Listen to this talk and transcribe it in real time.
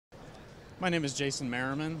My name is Jason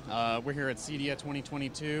Merriman. We're here at CEDIA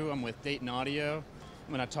 2022. I'm with Dayton Audio.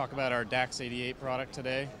 I'm going to talk about our DAX88 product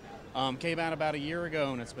today. Came out about a year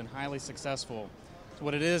ago and it's been highly successful. So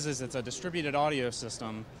what it is it's a distributed audio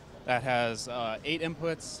system that has 8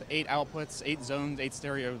 inputs, 8 outputs, 8 zones, 8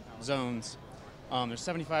 stereo zones. There's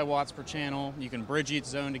 75 watts per channel. You can bridge each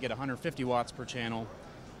zone to get 150 watts per channel.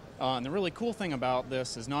 And the really cool thing about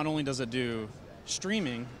this is not only does it do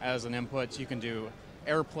streaming as an input, you can do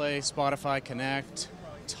AirPlay, Spotify Connect,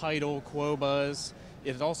 Tidal, Qobuz.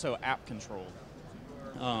 It's also app controlled.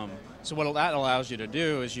 So what that allows you to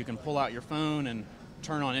do is you can pull out your phone and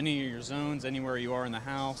turn on any of your zones anywhere you are in the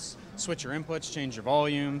house, switch your inputs, change your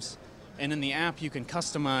volumes, and in the app you can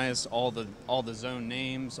customize all the zone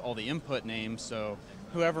names, all the input names, so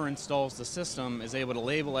whoever installs the system is able to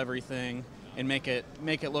label everything and make it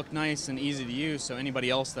look nice and easy to use, so anybody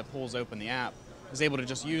else that pulls open the app is able to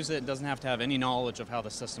just use it, doesn't have to have any knowledge of how the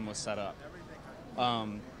system was set up.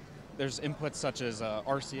 There's inputs such as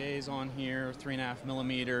RCAs on here, 3.5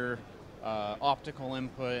 millimeter, optical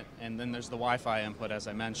input, and then there's the Wi-Fi input, as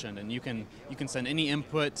I mentioned. And you can send any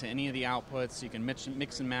input to any of the outputs. You can mix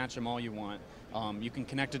and match them all you want. You can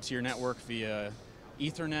connect it to your network via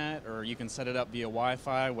Ethernet, or you can set it up via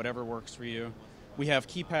Wi-Fi, whatever works for you. We have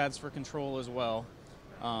keypads for control as well.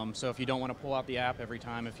 So if you don't want to pull out the app every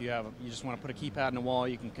time, if you just want to put a keypad in the wall,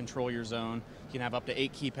 you can control your zone. You can have up to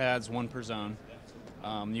 8 keypads, 1 per zone.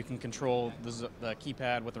 You can control the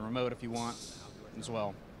keypad with a remote if you want as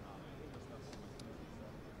well.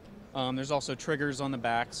 There's also triggers on the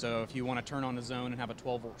back, so if you want to turn on a zone and have a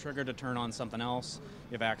 12-volt trigger to turn on something else,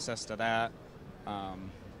 you have access to that.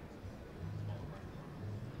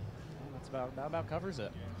 That's about covers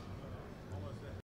it.